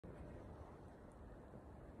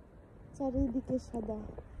চারিদিকে সাদা,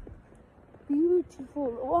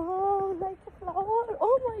 beautiful. Wow, like a flower.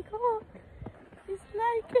 Oh my god, it's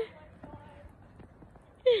like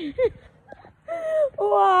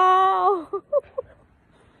wow.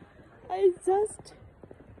 I just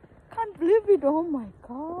can't believe it. Oh my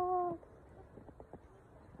god.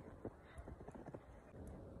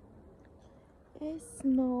 It's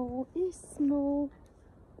snow.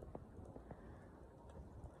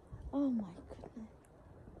 Oh my goodness.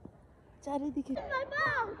 চারিদিকে my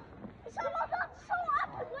mom. Someone got so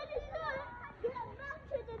up when it's get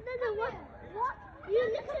mounted and then what? You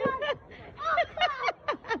listen.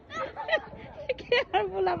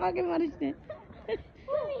 Careful, আমাকে মারিস না.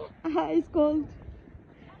 It's cold.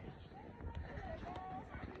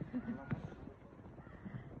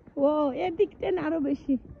 Wow, এদিকটা আরো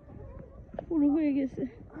বেশি পুরো হয়ে গেছে.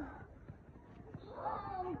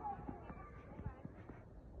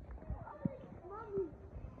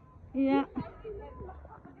 Yeah.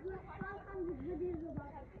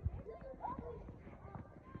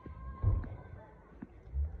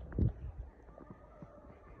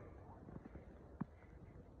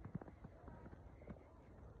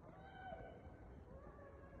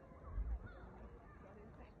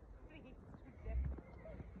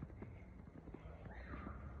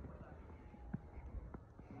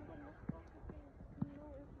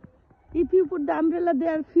 If you put the umbrella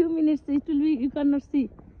there few minutes, it will be, you cannot see.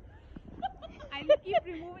 I will keep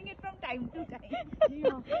removing it from time to time.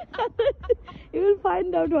 You will find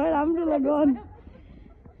out where umbrella gone.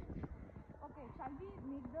 Okay, shall we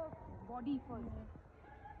make the body first?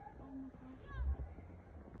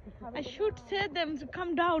 I should say them to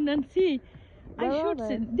come down and see. I should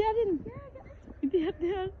say they are in. They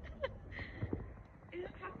are. It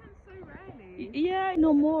happens so rarely. Yeah, no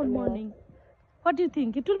more morning. What do you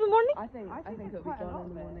think? It will be morning? I think it'll be gone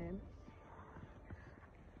in the morning.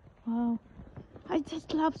 Wow. I just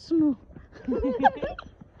love snow. Do you want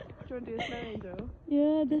to do a snow angel?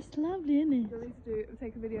 Yeah, that's lovely, isn't it? Do you want me to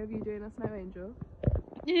take a video of you doing a snow angel?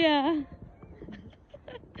 Yeah.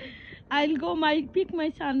 I'll go pick my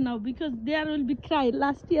son now because there will be cry.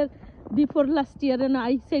 Before last year, and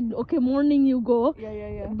I said, okay, morning you go.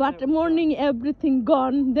 Yeah. But morning everything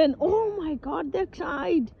gone. Then, oh my God, they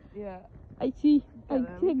cried. Yeah. I see. I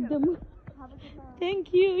take them. Have a good night. Thank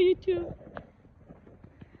you. You too.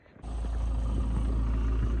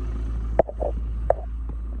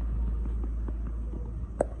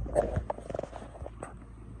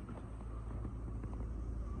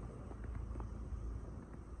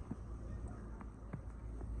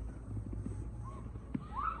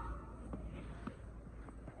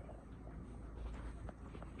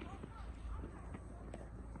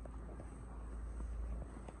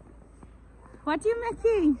 What are you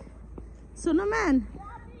making? Snowman?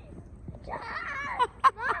 Mommy!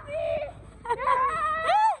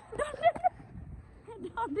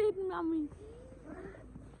 Don't eat, mommy.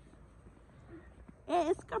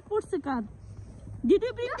 Hey, scarf porse kar. Did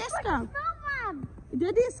you bring the scarf? Snowman!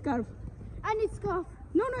 That is scarf. I need scarf.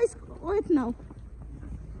 No, it's wait now.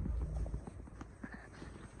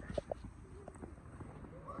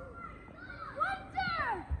 Winter!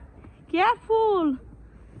 Careful.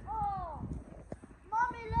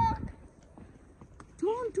 Mommy, look!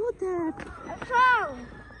 Don't do that. A troll!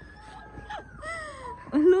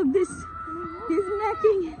 Look, he's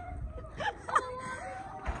making.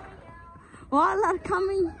 All are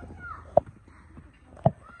coming.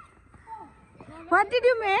 What did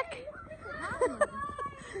you make?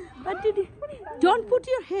 What did you? Don't put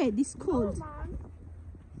your head. It's cold.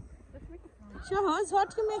 Shahaz, what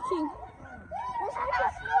you making?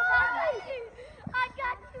 I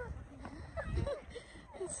got you!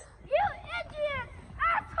 You idiot!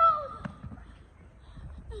 Asshole!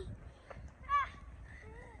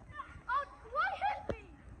 Oh, what hit me?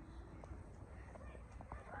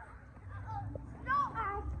 No,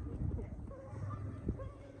 ass!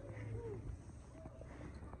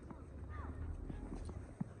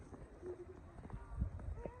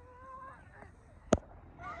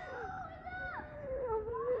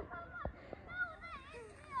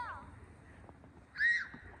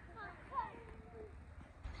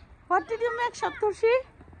 What did you make, Saptoshi?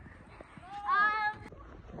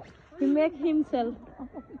 He make himself.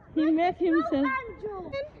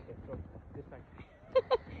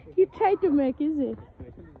 He tried to make, is it?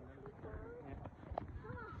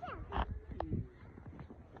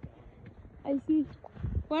 I see.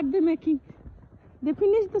 What they making? They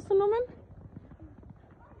finished the snowman?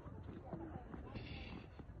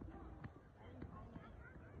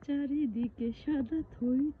 চারিদিকে সাদা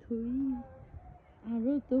থই থই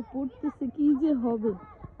আরো তো পড়তেছে কি যে হবে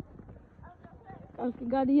কালকে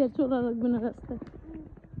গাড়ি আর চলা লাগবে না রাস্তায়।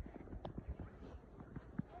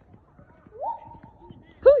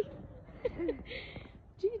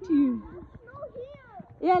 Gigi.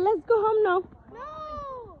 Yeah, let's go home now. No.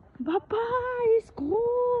 Papa, it's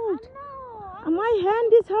cold. No. My hand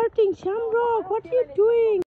is hurting. Shamrock, what are you doing?